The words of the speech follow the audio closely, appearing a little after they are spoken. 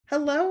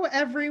Hello,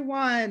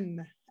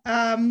 everyone.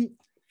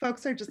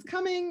 Folks are just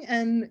coming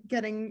and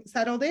getting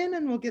settled in,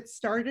 and we'll get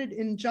started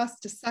in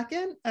just a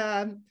second.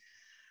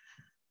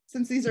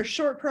 Since these are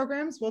short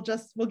programs,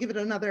 we'll give it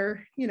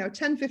another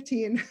 10,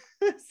 15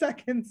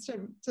 seconds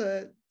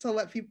to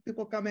let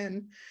people come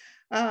in.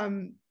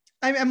 I'm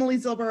Emily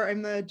Zilber.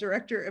 I'm the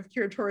Director of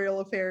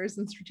Curatorial Affairs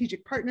and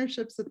Strategic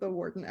Partnerships at the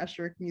Wharton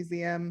Esherick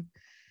Museum.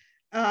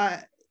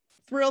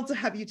 Thrilled to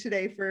have you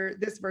today for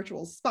this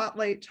virtual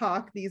spotlight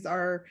talk. These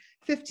are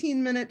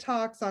 15-minute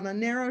talks on a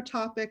narrow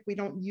topic we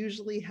don't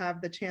usually have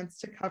the chance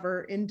to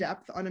cover in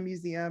depth on a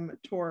museum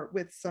tour,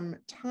 with some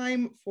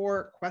time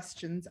for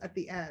questions at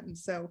the end.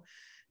 So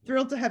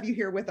thrilled to have you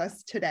here with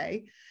us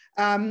today.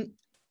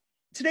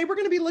 Today we're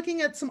going to be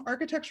looking at some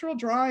architectural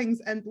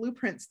drawings and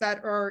blueprints that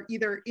are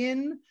either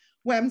in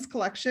WEM's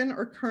collection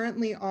or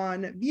currently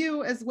on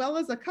view, as well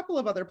as a couple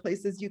of other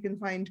places you can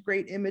find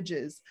great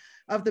images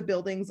of the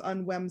buildings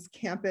on WEM's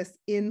campus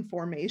in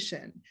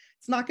formation.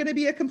 It's not going to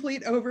be a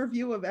complete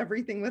overview of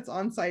everything that's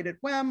on site at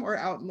WEM or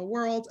out in the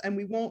world, and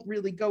we won't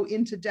really go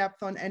into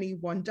depth on any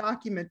one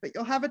document, but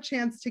you'll have a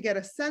chance to get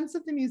a sense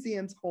of the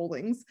museum's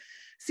holdings,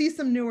 see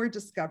some newer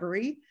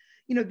discovery.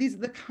 These are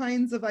the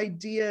kinds of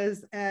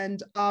ideas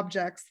and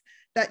objects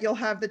that you'll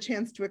have the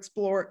chance to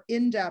explore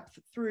in depth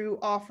through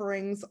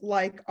offerings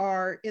like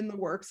our in the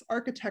works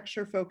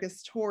architecture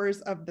focused tours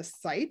of the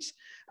site,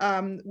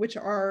 which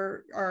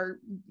are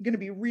going to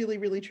be really,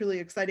 really, truly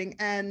exciting,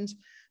 and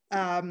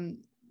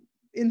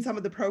in some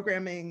of the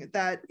programming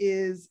that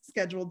is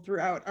scheduled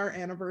throughout our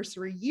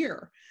anniversary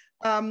year.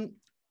 I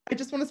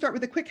just want to start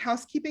with a quick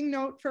housekeeping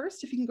note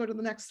first, if you can go to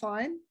the next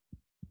slide.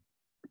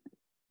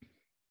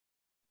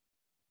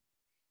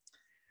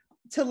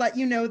 To let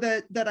you know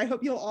that I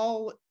hope you'll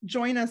all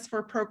join us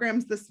for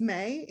programs this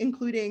May,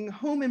 including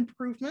Home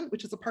Improvement,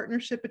 which is a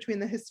partnership between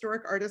the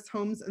Historic Artists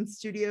Homes and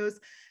Studios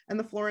and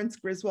the Florence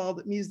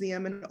Griswold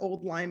Museum in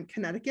Old Lyme,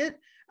 Connecticut.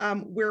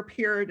 We're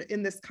paired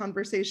in this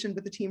conversation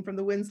with the team from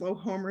the Winslow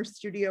Homer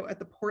Studio at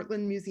the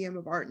Portland Museum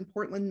of Art in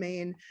Portland,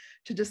 Maine,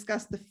 to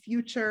discuss the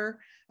future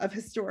of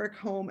historic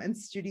home and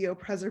studio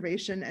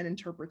preservation and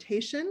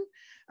interpretation.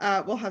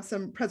 We'll have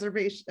some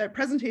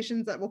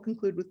presentations that will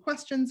conclude with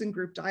questions and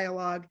group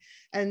dialogue.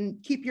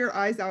 And keep your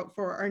eyes out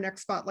for our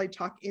next Spotlight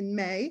talk in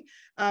May,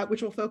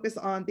 which will focus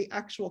on the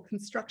actual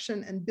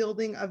construction and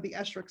building of the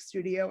Esherick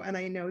Studio. And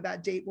I know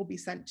that date will be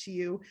sent to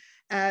you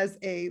as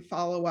a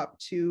follow-up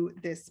to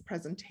this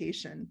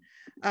presentation.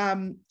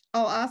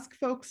 I'll ask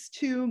folks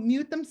to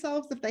mute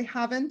themselves if they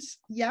haven't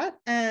yet,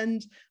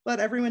 and let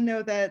everyone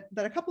know that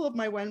a couple of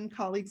my WEM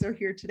colleagues are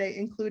here today,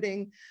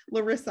 including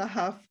Larissa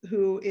Huff,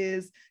 who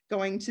is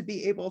going to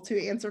be able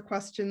to answer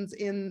questions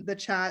in the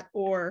chat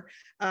or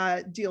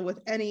deal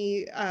with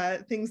any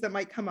things that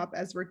might come up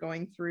as we're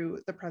going through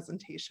the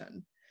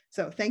presentation.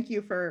 So thank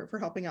you for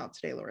helping out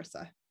today,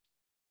 Larissa.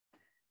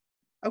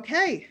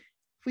 Okay,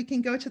 if we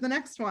can go to the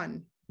next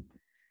one.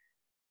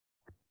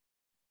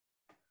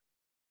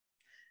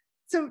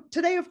 So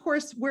today, of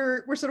course,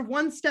 we're sort of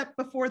one step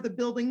before the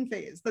building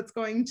phase. That's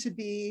going to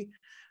be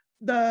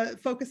the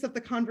focus of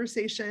the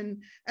conversation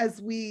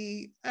as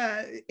we,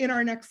 in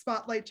our next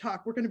Spotlight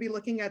talk, we're going to be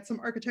looking at some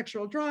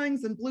architectural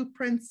drawings and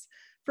blueprints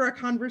for a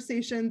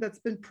conversation that's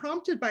been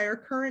prompted by our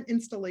current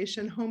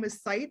installation, Home as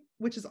Site,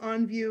 which is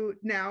on view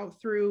now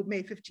through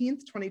May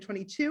 15th,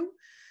 2022.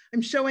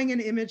 I'm showing an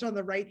image on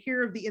the right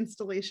here of the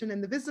installation in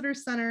the Visitor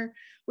Center,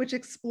 which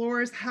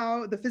explores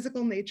how the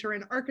physical nature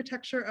and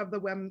architecture of the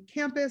WEM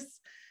campus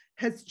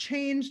has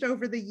changed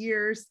over the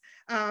years,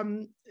 how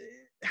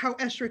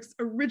Esherick's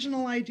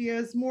original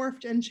ideas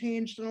morphed and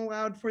changed and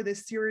allowed for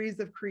this series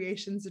of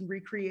creations and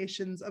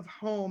recreations of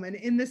home. And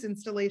in this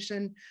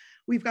installation,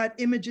 we've got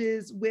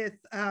images with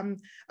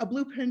a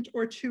blueprint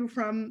or two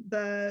from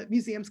the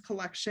museum's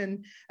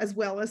collection, as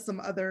well as some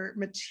other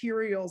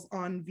materials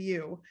on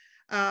view.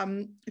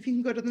 If you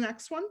can go to the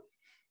next one.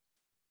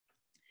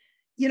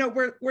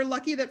 We're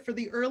lucky that for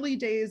the early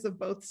days of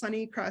both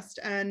Sunnycrest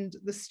and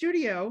the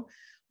studio,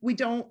 we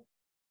don't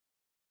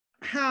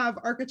have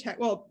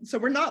so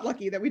we're not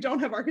lucky that we don't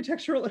have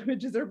architectural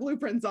images or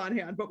blueprints on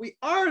hand, but we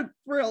are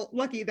real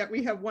lucky that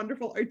we have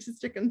wonderful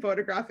artistic and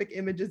photographic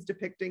images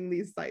depicting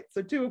these sites.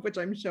 So two of which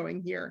I'm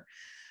showing here.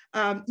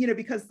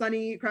 Because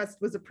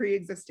Sunnycrest was a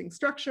pre-existing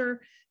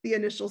structure, the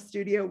initial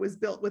studio was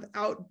built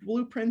without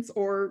blueprints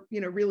or,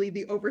 really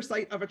the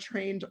oversight of a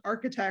trained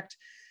architect,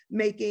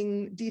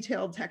 making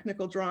detailed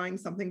technical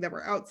drawings something that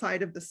were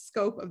outside of the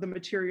scope of the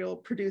material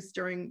produced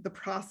during the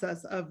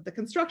process of the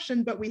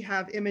construction. But we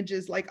have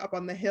images like up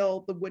on the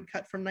hill, the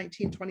woodcut from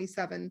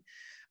 1927,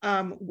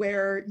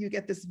 where you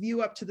get this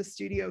view up to the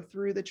studio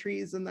through the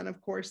trees. And then,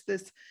 of course,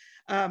 this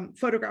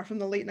photograph from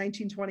the late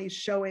 1920s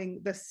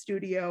showing the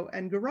studio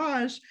and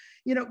garage.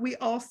 We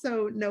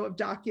also know of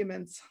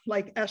documents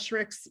like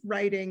Esherick's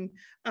writing,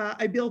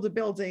 I build a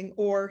building,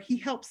 or he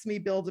helps me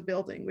build a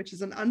building, which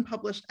is an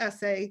unpublished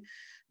essay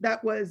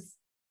that was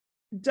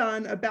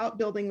done about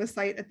building the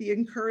site at the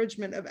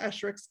encouragement of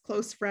Esherick's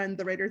close friend,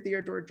 the writer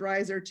Theodore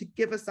Dreiser, to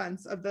give a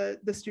sense of the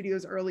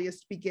studio's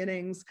earliest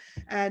beginnings.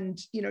 And,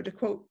 to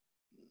quote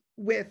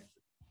with,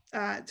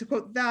 to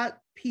quote that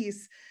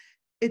piece,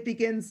 it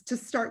begins to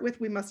start with,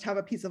 we must have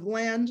a piece of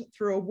land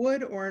through a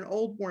wood or an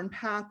old worn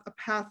path, a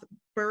path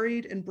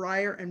buried in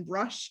briar and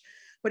brush,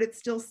 but it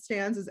still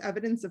stands as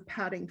evidence of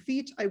padding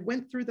feet. I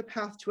went through the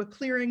path to a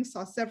clearing,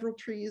 saw several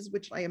trees,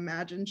 which I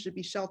imagine should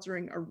be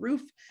sheltering a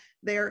roof.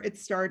 There it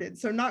started.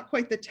 So not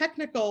quite the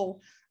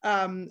technical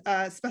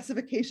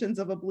specifications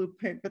of a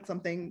blueprint, but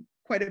something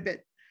quite a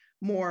bit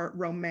more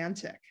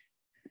romantic.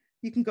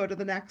 You can go to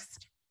the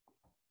next.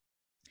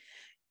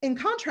 In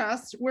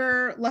contrast,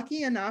 we're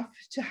lucky enough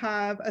to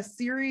have a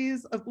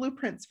series of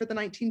blueprints for the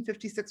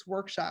 1956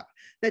 workshop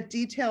that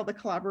detail the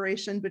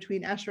collaboration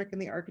between Esherick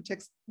and the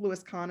architects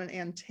Louis Kahn and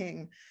Anne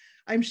Ting.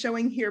 I'm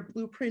showing here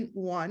blueprint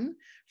 1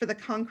 for the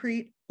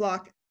concrete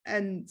block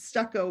and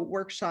stucco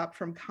workshop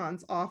from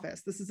Kahn's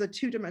office. This is a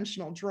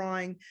two-dimensional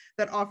drawing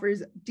that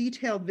offers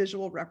detailed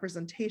visual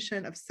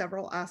representation of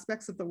several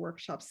aspects of the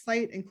workshop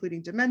site,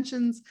 including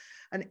dimensions,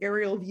 an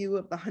aerial view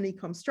of the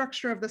honeycomb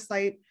structure of the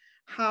site,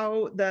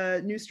 how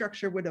the new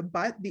structure would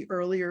abut the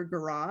earlier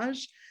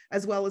garage,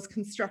 as well as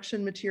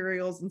construction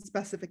materials and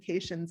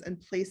specifications and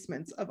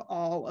placements of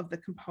all of the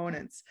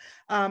components.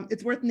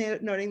 It's worth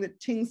noting that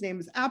Ting's name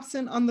is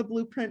absent on the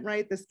blueprint,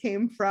 right? This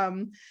came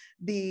from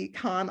the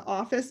Kahn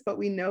office, but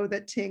we know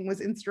that Ting was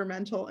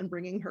instrumental in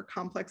bringing her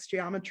complex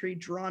geometry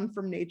drawn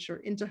from nature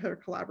into her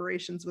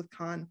collaborations with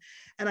Kahn.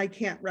 And I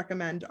can't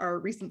recommend our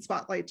recent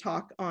spotlight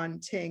talk on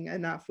Ting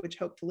enough, which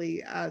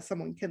hopefully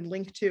someone can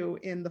link to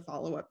in the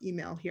follow-up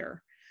email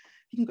here.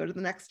 You can go to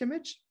the next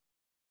image.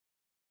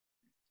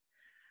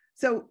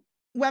 So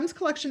WEM's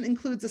collection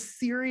includes a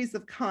series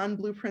of Kahn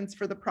blueprints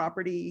for the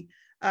property,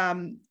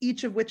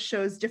 each of which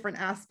shows different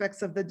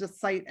aspects of the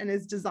site and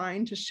is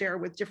designed to share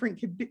with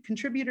different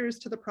contributors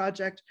to the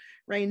project,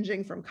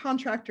 ranging from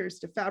contractors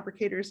to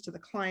fabricators to the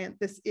client.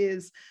 This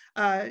is,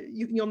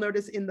 you'll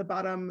notice in the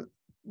bottom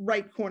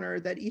right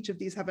corner that each of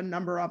these have a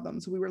number of them.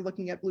 So we were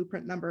looking at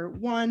blueprint number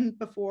 1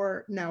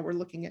 before, now we're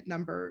looking at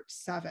number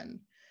 7.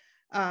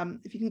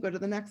 If you can go to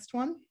the next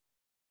one.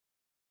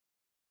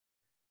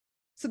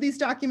 So these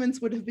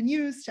documents would have been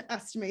used to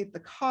estimate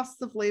the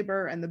costs of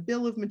labor and the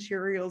bill of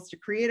materials to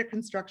create a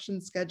construction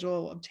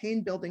schedule,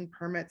 obtain building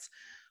permits.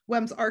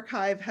 WEM's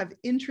archive have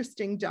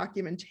interesting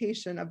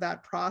documentation of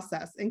that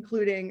process,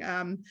 including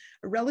a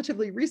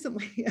relatively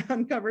recently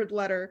uncovered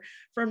letter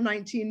from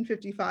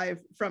 1955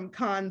 from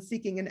Kahn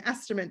seeking an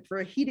estimate for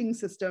a heating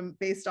system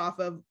based off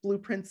of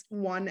blueprints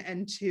 1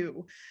 and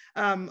 2.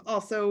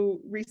 Also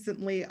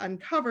recently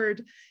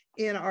uncovered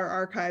in our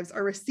archives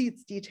are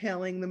receipts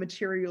detailing the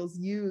materials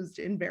used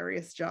in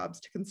various jobs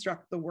to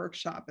construct the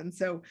workshop. And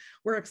so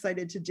we're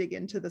excited to dig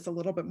into this a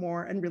little bit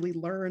more and really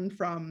learn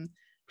from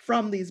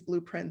these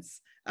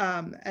blueprints,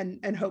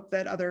 and hope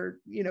that other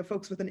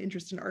folks with an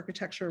interest in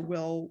architecture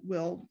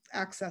will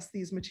access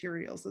these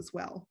materials as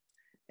well.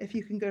 If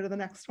you can go to the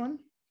next one.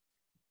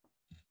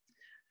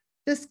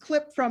 This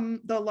clip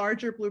from the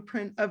larger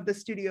blueprint of the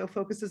studio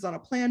focuses on a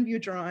plan view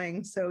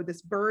drawing. So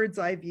this bird's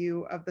eye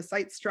view of the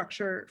site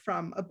structure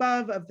from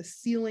above, of the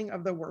ceiling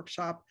of the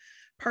workshop,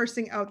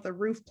 parsing out the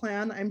roof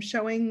plan. I'm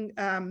showing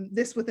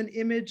this with an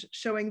image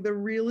showing the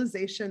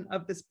realization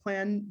of this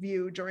plan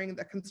view during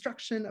the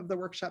construction of the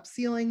workshop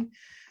ceiling,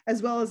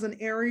 as well as an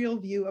aerial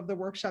view of the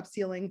workshop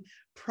ceiling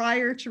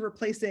prior to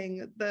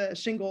replacing the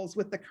shingles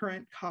with the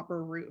current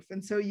copper roof.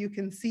 And so you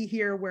can see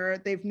here where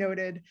they've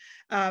noted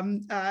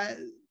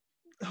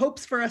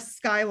hopes for a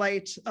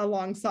skylight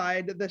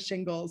alongside the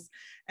shingles,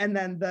 and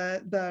then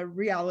the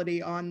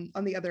reality on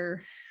the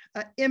other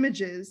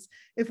images.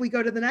 If we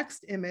go to the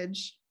next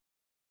image,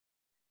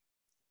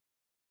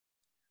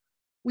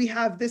 we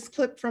have this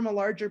clip from a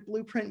larger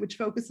blueprint which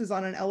focuses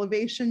on an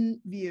elevation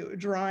view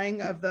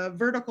drawing of the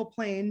vertical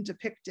plane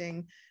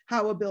depicting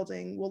how a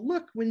building will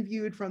look when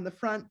viewed from the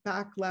front,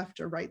 back,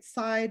 left, or right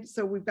side.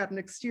 So we've got an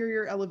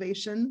exterior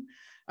elevation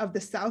of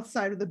the south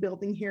side of the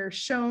building here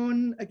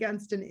shown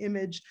against an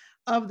image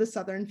of the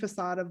southern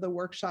facade of the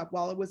workshop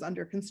while it was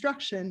under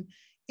construction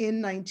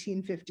in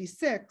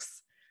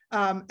 1956.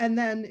 And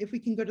then if we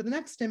can go to the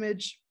next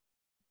image,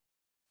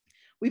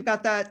 we've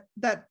got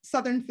that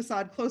southern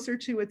facade closer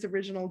to its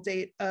original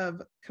date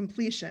of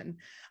completion.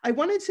 I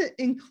wanted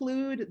to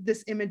include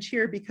this image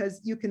here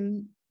because you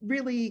can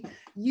really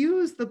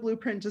use the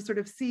blueprint to sort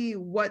of see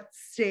what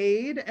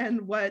stayed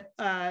and what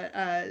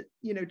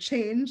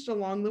changed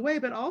along the way,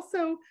 but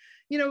also,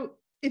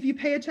 if you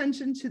pay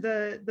attention to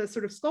the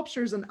sort of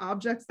sculptures and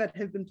objects that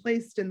have been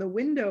placed in the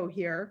window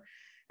here,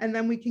 and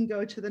then we can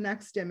go to the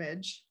next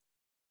image.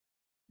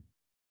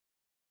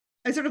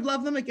 I sort of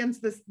love them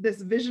against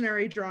this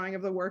visionary drawing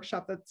of the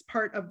workshop that's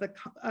part of the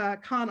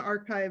Kahn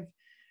archive,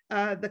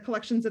 the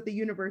collections at the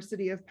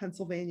University of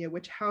Pennsylvania,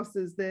 which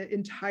houses the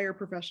entire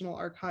professional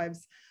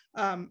archives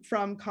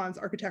from Kahn's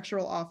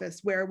architectural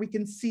office, where we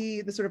can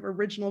see the sort of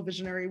original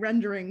visionary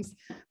renderings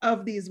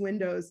of these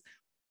windows,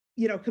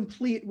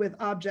 complete with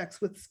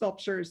objects, with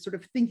sculptures, sort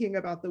of thinking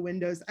about the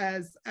windows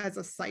as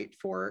a site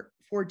for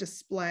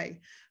display.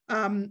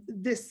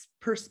 This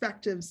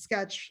perspective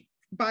sketch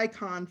by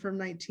Kahn from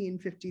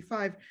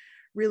 1955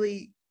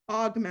 really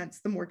augments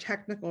the more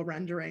technical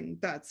rendering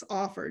that's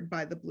offered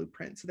by the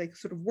blueprint. So they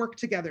sort of work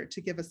together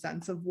to give a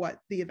sense of what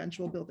the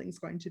eventual building is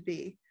going to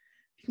be.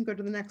 You can go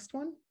to the next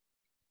one.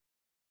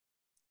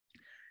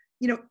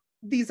 You know,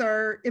 these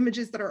are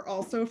images that are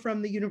also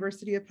from the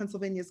University of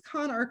Pennsylvania's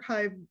Kahn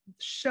Archive,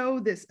 show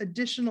this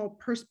additional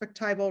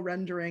perspectival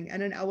rendering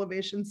and an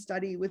elevation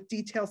study with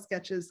detail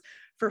sketches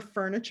for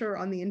furniture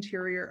on the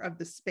interior of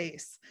the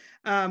space.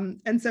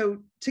 And so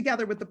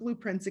together with the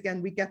blueprints,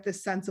 again, we get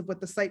this sense of what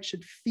the site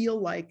should feel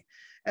like,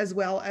 as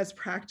well as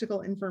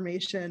practical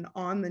information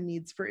on the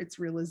needs for its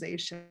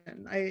realization.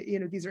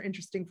 These are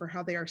interesting for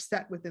how they are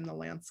set within the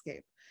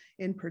landscape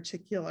in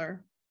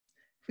particular.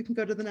 If we can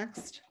go to the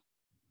next.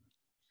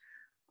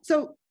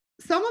 So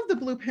some of the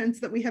blueprints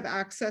that we have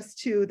access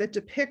to that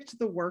depict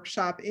the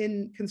workshop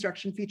in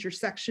construction feature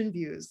section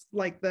views,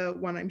 like the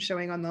one I'm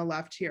showing on the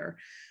left here.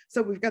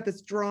 So we've got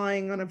this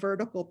drawing on a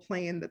vertical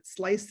plane that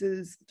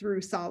slices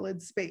through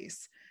solid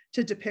space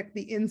to depict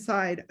the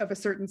inside of a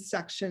certain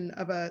section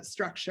of a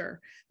structure.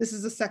 This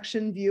is a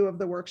section view of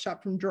the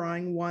workshop from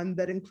drawing 1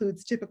 that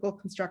includes typical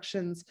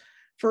constructions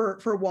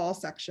for wall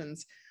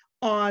sections.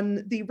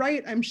 On the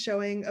right, I'm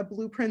showing a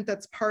blueprint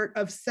that's part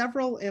of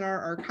several in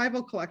our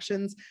archival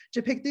collections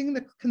depicting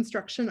the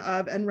construction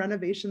of and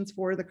renovations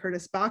for the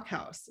Curtis Bach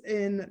House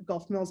in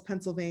Gulf Mills,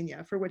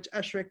 Pennsylvania, for which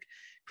Esherick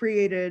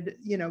created,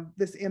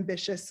 this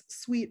ambitious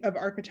suite of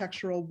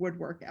architectural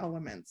woodwork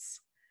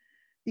elements.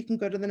 You can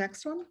go to the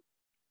next one.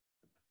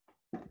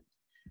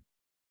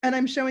 And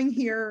I'm showing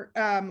here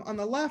on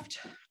the left,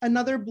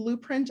 another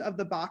blueprint of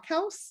the Bach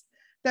House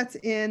that's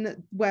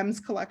in WEM's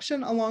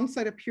collection,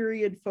 alongside a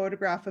period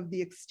photograph of the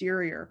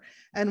exterior.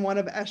 And one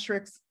of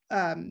Esherick's,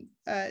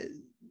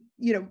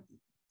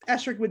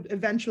 Esherick would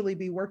eventually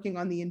be working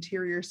on the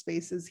interior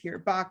spaces here.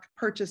 Bach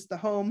purchased the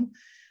home,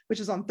 which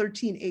is on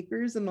 13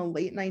 acres in the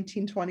late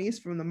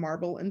 1920s from the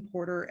marble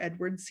importer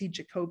Edward C.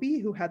 Jacoby,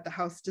 who had the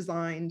house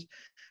designed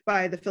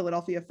by the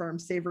Philadelphia firm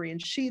Savory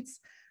and Sheets.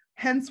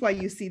 Hence why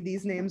you see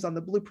these names on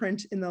the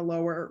blueprint in the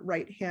lower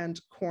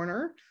right-hand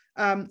corner.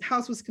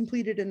 House was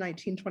completed in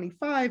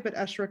 1925, but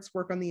Esherick's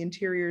work on the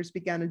interiors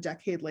began a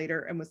decade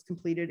later and was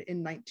completed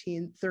in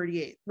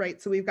 1938,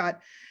 right? So we've got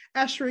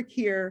Esherick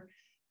here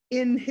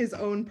in his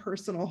own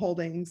personal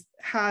holdings,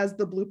 has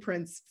the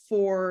blueprints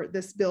for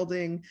this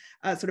building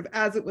sort of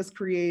as it was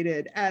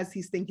created, as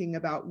he's thinking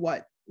about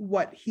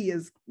what he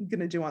is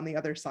gonna do on the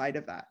other side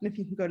of that. And if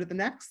you can go to the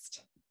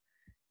next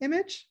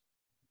image.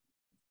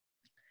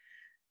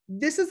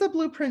 This is a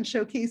blueprint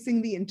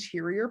showcasing the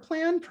interior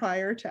plan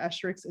prior to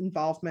Esherick's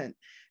involvement,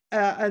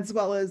 as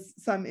well as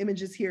some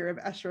images here of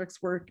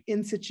Esherick's work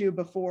in situ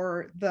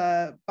before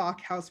the Bach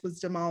House was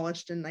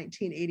demolished in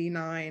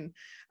 1989.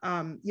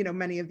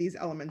 Many of these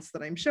elements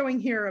that I'm showing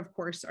here, of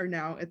course, are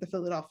now at the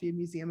Philadelphia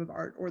Museum of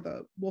Art or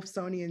the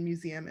Wolfsonian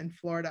Museum in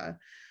Florida.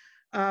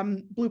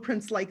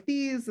 Blueprints like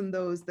these and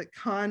those that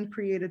Kahn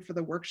created for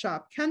the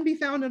workshop can be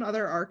found in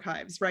other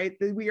archives, right?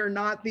 We are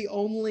not the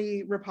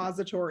only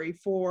repository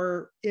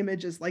for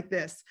images like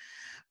this,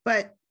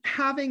 but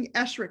having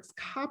Esherick's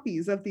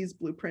copies of these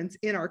blueprints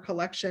in our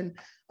collection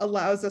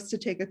allows us to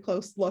take a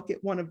close look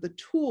at one of the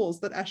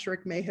tools that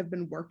Esherick may have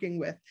been working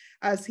with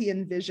as he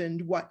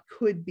envisioned what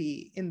could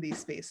be in these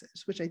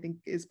spaces, which I think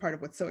is part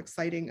of what's so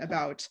exciting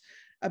about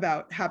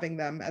having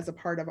them as a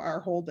part of our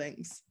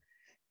holdings.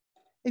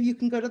 If you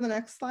can go to the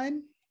next slide.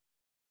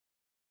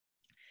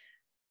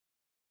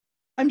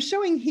 I'm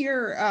showing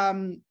here,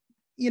 an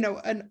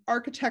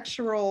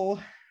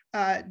architectural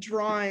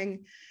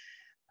drawing.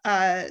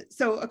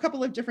 So a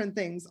couple of different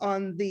things.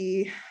 On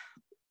the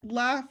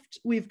left,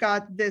 we've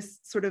got this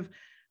sort of,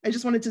 I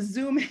just wanted to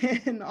zoom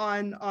in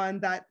on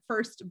that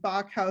first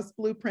Bach House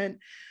blueprint,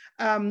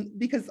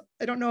 because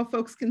I don't know if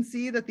folks can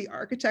see that the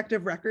architect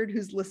of record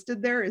who's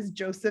listed there is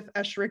Joseph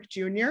Esherick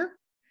Jr.,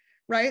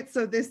 right?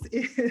 So this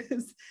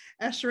is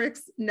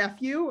Esherick's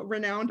nephew,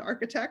 renowned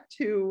architect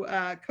who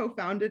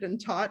co-founded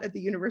and taught at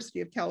the University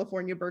of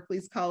California,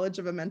 Berkeley's College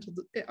of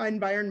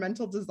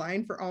Environmental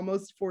Design for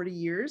almost 40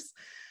 years.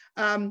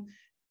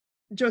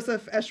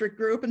 Joseph Esherick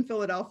grew up in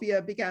Philadelphia,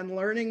 began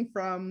learning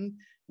from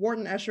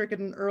Wharton Esherick at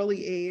an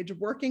early age,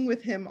 working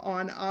with him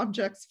on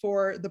objects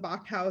for the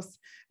Bach House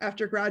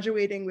after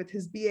graduating with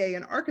his BA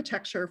in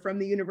architecture from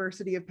the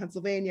University of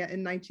Pennsylvania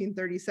in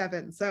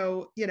 1937.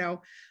 So,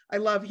 I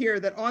love here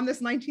that on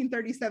this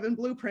 1937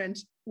 blueprint,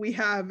 we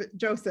have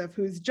Joseph,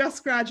 who's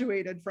just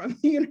graduated from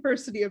the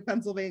University of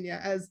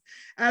Pennsylvania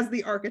as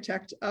the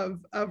architect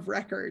of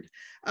record.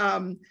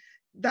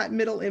 That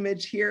middle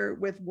image here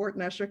with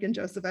Wharton Esherick and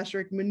Joseph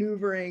Esherick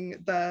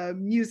maneuvering the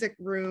music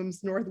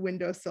room's north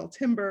windowsill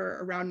timber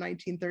around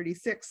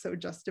 1936, so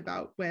just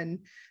about when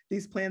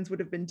these plans would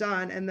have been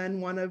done. And then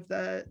one of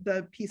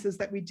the pieces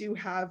that we do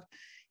have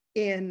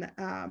in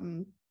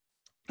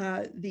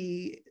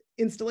the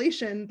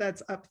installation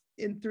that's up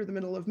through the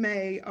middle of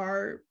May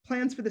are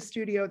plans for the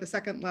studio, the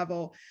second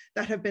level,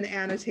 that have been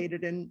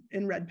annotated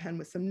in red pen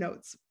with some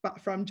notes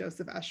from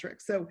Joseph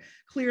Esherick. So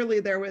clearly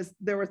there was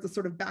a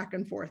sort of back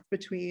and forth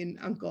between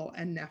uncle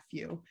and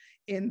nephew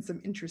in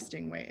some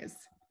interesting ways.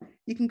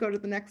 You can go to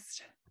the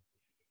next.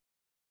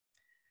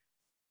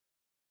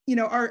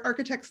 our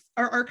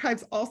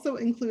archives also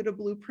include a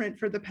blueprint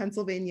for the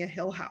Pennsylvania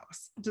Hill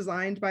House,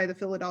 designed by the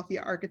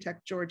Philadelphia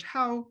architect George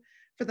Howe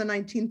for the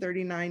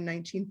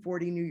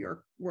 1939-1940 New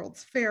York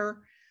World's Fair.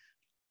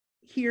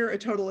 Here, a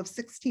total of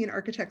 16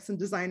 architects and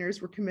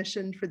designers were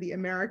commissioned for the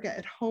America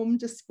at Home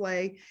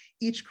display,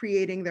 each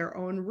creating their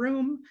own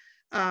room.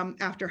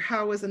 After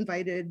Howe was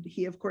invited,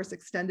 he of course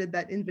extended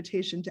that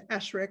invitation to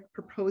Esherick,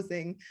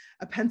 proposing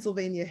a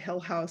Pennsylvania Hill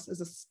House as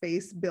a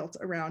space built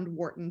around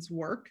Wharton's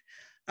work.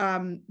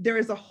 There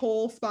is a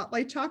whole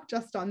spotlight talk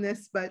just on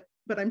this, but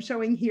I'm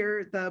showing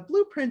here the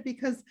blueprint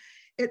because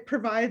it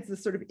provides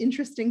this sort of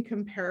interesting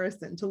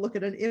comparison to look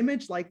at an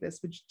image like this,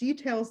 which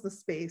details the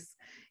space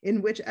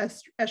in which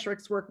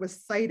Esherick's work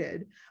was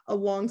cited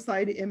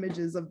alongside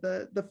images of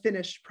the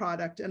finished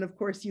product. And of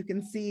course, you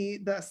can see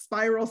the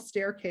spiral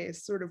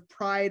staircase, sort of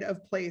pride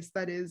of place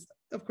that is,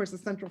 of course, a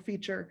central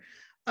feature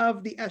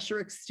of the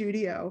Esherick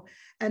studio,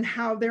 and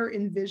how they're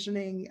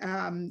envisioning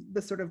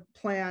the sort of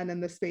plan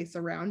and the space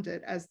around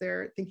it as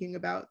they're thinking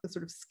about the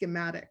sort of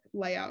schematic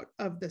layout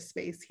of the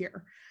space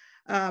here.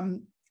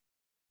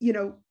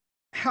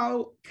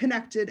 How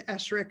connected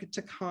Esherick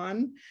to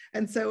Kahn.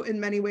 And so in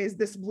many ways,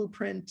 this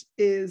blueprint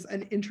is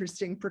an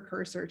interesting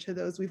precursor to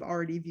those we've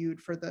already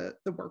viewed for the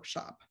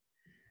workshop.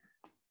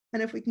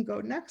 And if we can go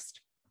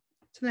next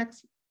to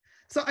next.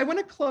 So I want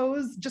to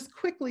close just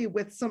quickly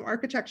with some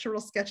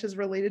architectural sketches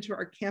related to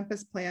our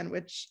campus plan,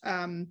 which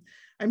I'm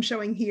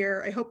showing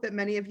here. I hope that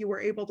many of you were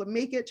able to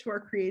make it to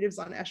our Creatives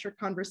on Esherick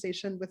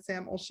conversation with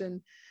Sam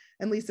Olshan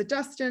and Lisa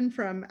Dustin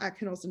from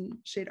Atkins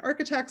Shade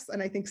Architects.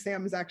 And I think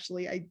Sam is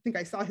actually, I think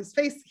I saw his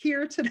face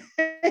here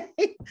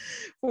today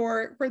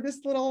for this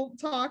little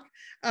talk,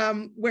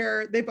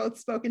 where they both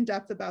spoke in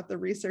depth about the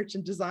research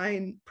and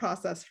design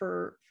process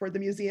for the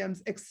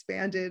museum's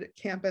expanded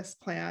campus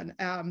plan.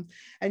 And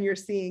you're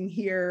seeing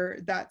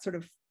here that sort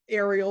of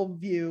aerial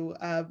view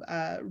of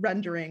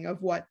rendering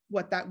of what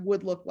that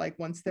would look like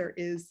once there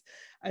is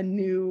a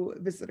new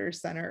visitor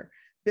center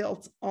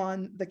built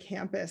on the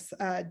campus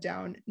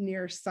down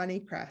near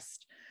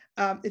Sunnycrest.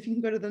 If you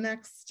can go to the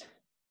next.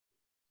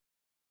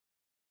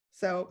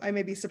 So I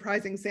may be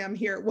surprising Sam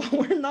here. While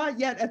we're not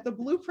yet at the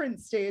blueprint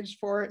stage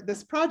for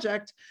this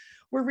project,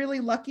 we're really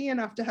lucky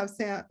enough to have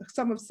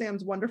some of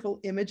Sam's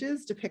wonderful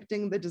images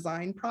depicting the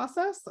design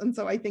process. And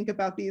so I think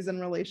about these in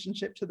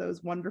relationship to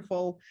those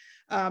wonderful,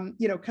 kind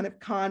of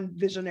Kahn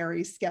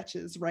visionary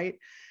sketches, right?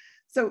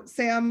 So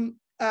Sam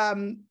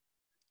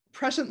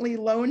presciently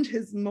loaned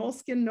his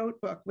moleskin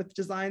notebook with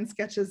design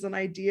sketches and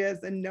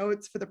ideas and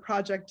notes for the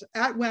project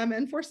at WEM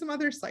and for some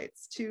other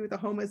sites to the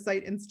HOMA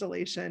site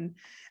installation.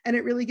 And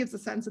it really gives a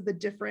sense of the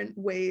different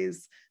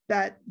ways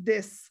that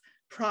this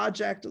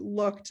project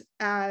looked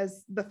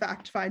as the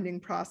fact-finding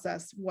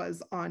process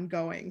was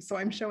ongoing. So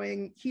I'm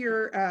showing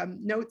here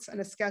notes and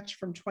a sketch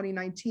from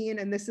 2019,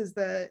 and this is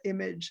the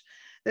image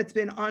that's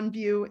been on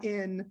view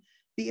in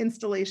the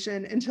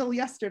installation until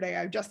yesterday.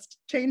 I've just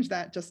changed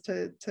that just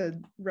to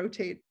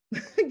rotate,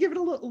 give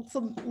it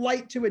some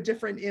light to a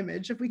different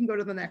image. If we can go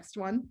to the next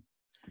one.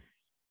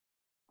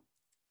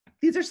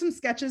 These are some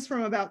sketches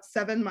from about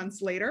 7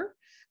 months later,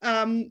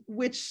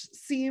 which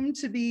seem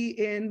to be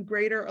in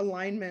greater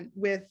alignment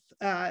with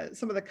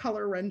some of the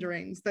color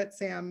renderings that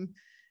Sam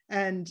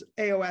and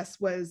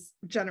AOS was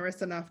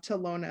generous enough to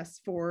loan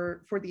us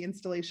for the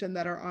installation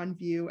that are on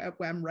view at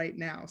WEM right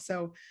now.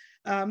 So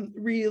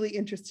really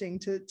interesting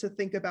to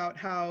think about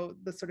how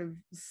the sort of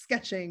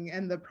sketching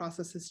and the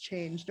process has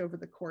changed over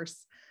the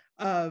course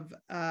of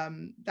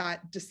that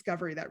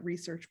discovery, that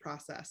research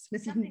process. And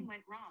if something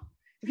went wrong.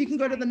 If you can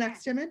go to the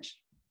next image.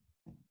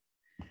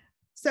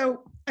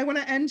 So I want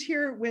to end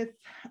here with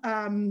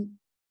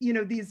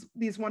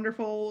these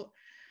wonderful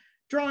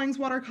drawings,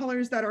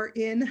 watercolors that are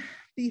in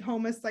the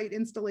HOMA site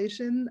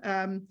installation.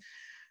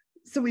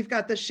 So we've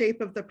got the shape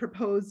of the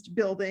proposed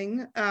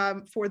building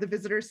for the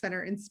visitor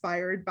center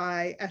inspired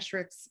by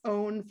Esherick's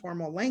own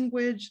formal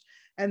language.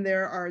 And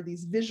there are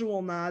these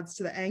visual nods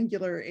to the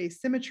angular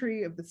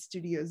asymmetry of the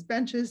studio's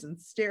benches and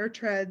stair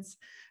treads.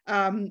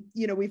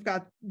 We've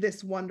got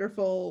this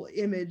wonderful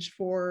image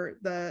for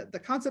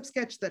the concept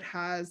sketch that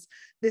has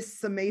this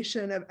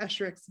summation of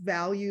Esherick's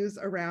values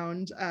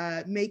around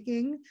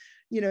making,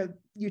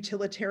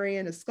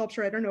 utilitarian as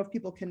sculpture. I don't know if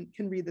people can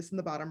read this in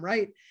the bottom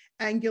right.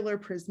 Angular,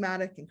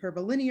 prismatic, and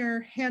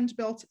curvilinear,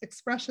 hand-built,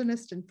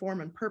 expressionist in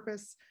form and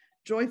purpose,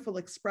 joyful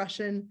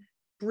expression,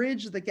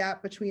 bridge the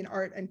gap between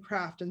art and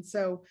craft. And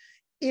so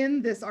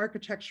in this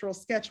architectural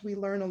sketch, we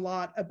learn a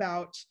lot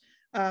about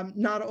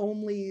not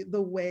only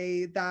the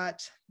way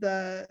that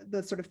the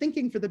sort of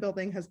thinking for the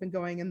building has been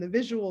going and the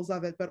visuals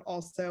of it, but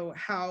also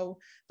how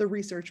the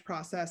research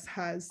process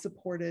has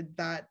supported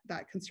that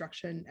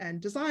construction and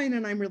design.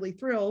 And I'm really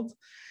thrilled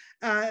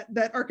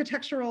that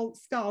architectural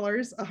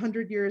scholars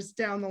 100 years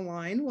down the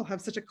line will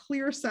have such a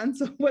clear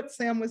sense of what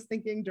Sam was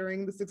thinking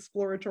during this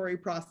exploratory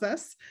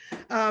process.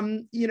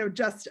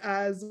 Just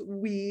as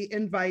we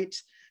invite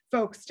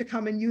folks to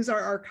come and use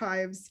our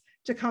archives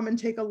to come and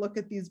take a look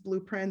at these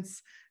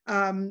blueprints,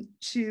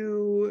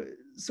 to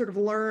sort of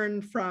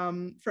learn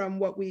from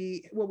what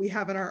we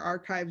have in our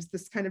archives.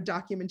 This kind of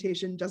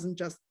documentation doesn't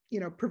just,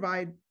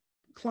 provide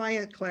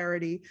client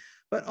clarity,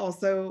 but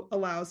also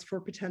allows for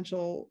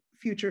potential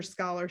future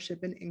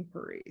scholarship and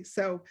inquiry.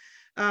 So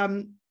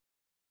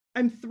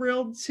I'm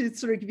thrilled to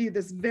sort of give you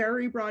this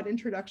very broad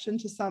introduction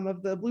to some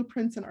of the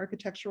blueprints and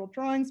architectural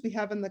drawings we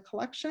have in the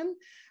collection.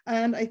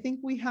 And I think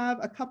we have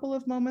a couple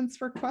of moments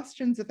for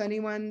questions if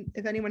anyone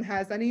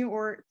has any,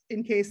 or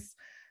in case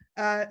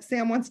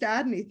Sam wants to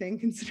add anything,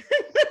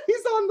 considering that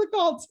he's on the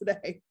call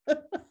today.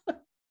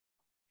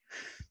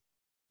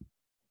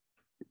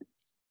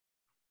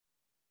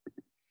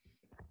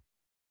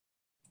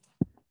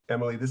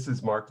 Emily, this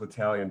is Mark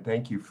L'Italian.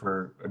 Thank you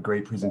for a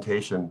great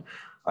presentation.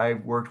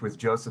 I've worked with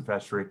Joseph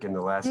Esherick in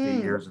the last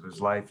 8 years of his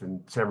life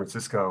in San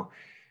Francisco.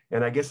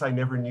 And I guess I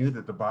never knew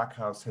that the Bach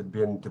House had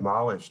been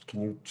demolished.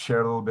 Can you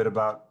share a little bit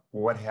about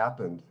what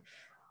happened?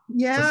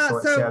 Yeah,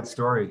 it's a sad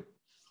story.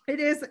 It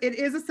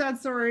is a sad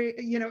story,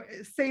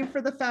 save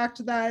for the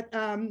fact that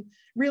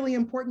really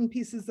important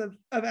pieces of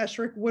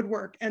Esherick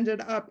woodwork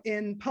ended up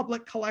in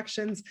public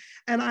collections.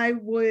 And I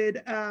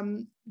would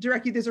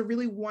direct you, there's a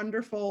really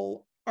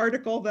wonderful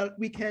article that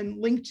we can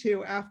link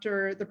to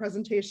after the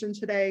presentation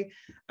today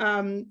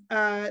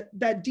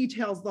that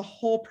details the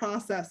whole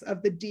process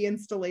of the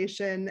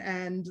deinstallation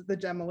and the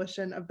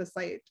demolition of the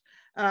site.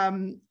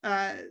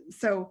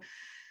 So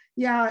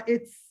yeah,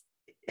 it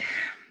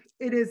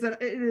is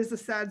a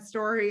sad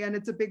story, and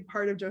it's a big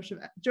part of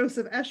Joseph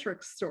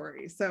Esherick's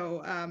story.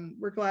 So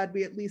we're glad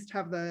we at least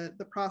have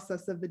the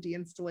process of the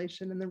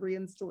deinstallation and the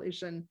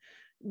reinstallation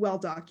well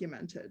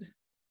documented.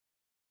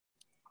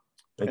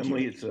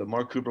 Emily, it's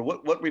Mark Cooper.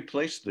 What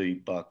replaced the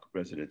Bach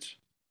residence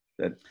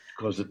that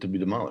caused it to be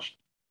demolished?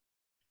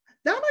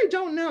 That I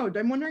don't know.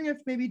 I'm wondering if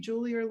maybe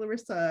Julie or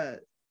Larissa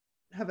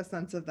have a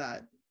sense of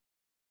that.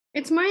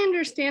 It's my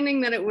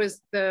understanding that it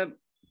was the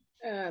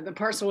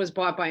parcel was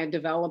bought by a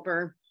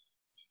developer,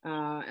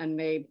 and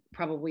they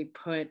probably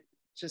put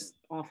just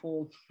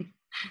awful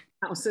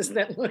houses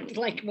that looked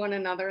like one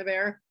another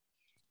there.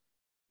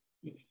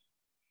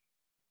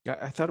 Yeah,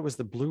 I thought it was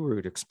the Blue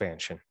Route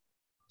expansion.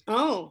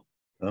 Oh.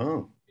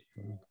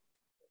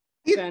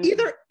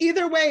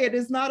 Either way, it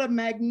is not a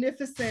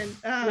magnificent.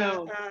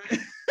 No.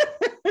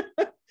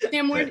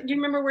 Sam, do you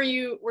remember where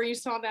you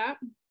saw that?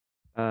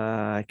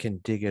 I can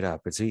dig it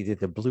up. It's either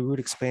the Blue Route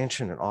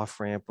expansion, an off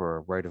ramp, or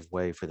a right of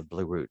way for the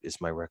Blue Route is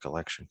my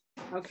recollection.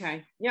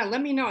 Okay, yeah,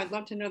 let me know. I'd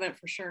love to know that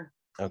for sure.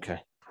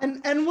 Okay.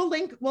 And we'll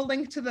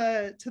link to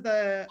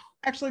the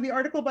actually the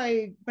article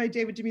by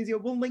David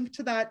DiMuzio. We'll link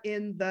to that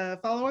in the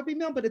follow-up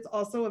email, but it's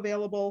also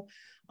available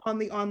on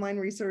the online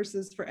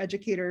resources for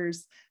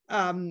educators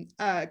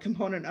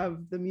component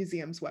of the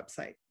museum's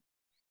website.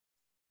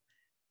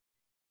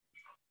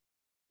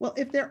 Well,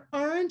 if there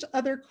aren't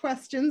other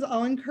questions,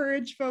 I'll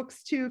encourage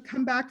folks to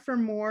come back for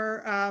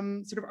more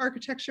sort of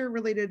architecture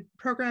related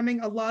programming.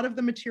 A lot of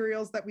the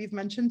materials that we've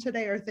mentioned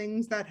today are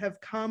things that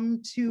have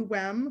come to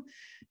WEM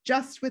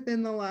just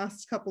within the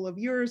last couple of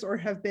years or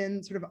have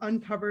been sort of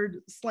uncovered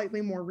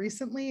slightly more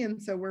recently.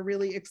 And so we're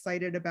really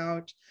excited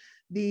about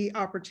the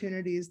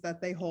opportunities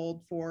that they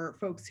hold for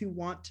folks who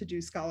want to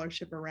do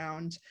scholarship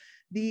around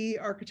the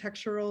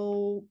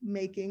architectural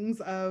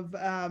makings of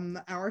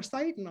our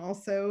site, and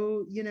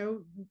also,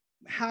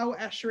 how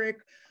Esherick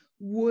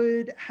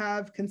would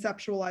have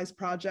conceptualized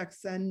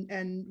projects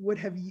and would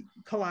have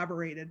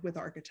collaborated with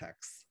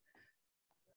architects.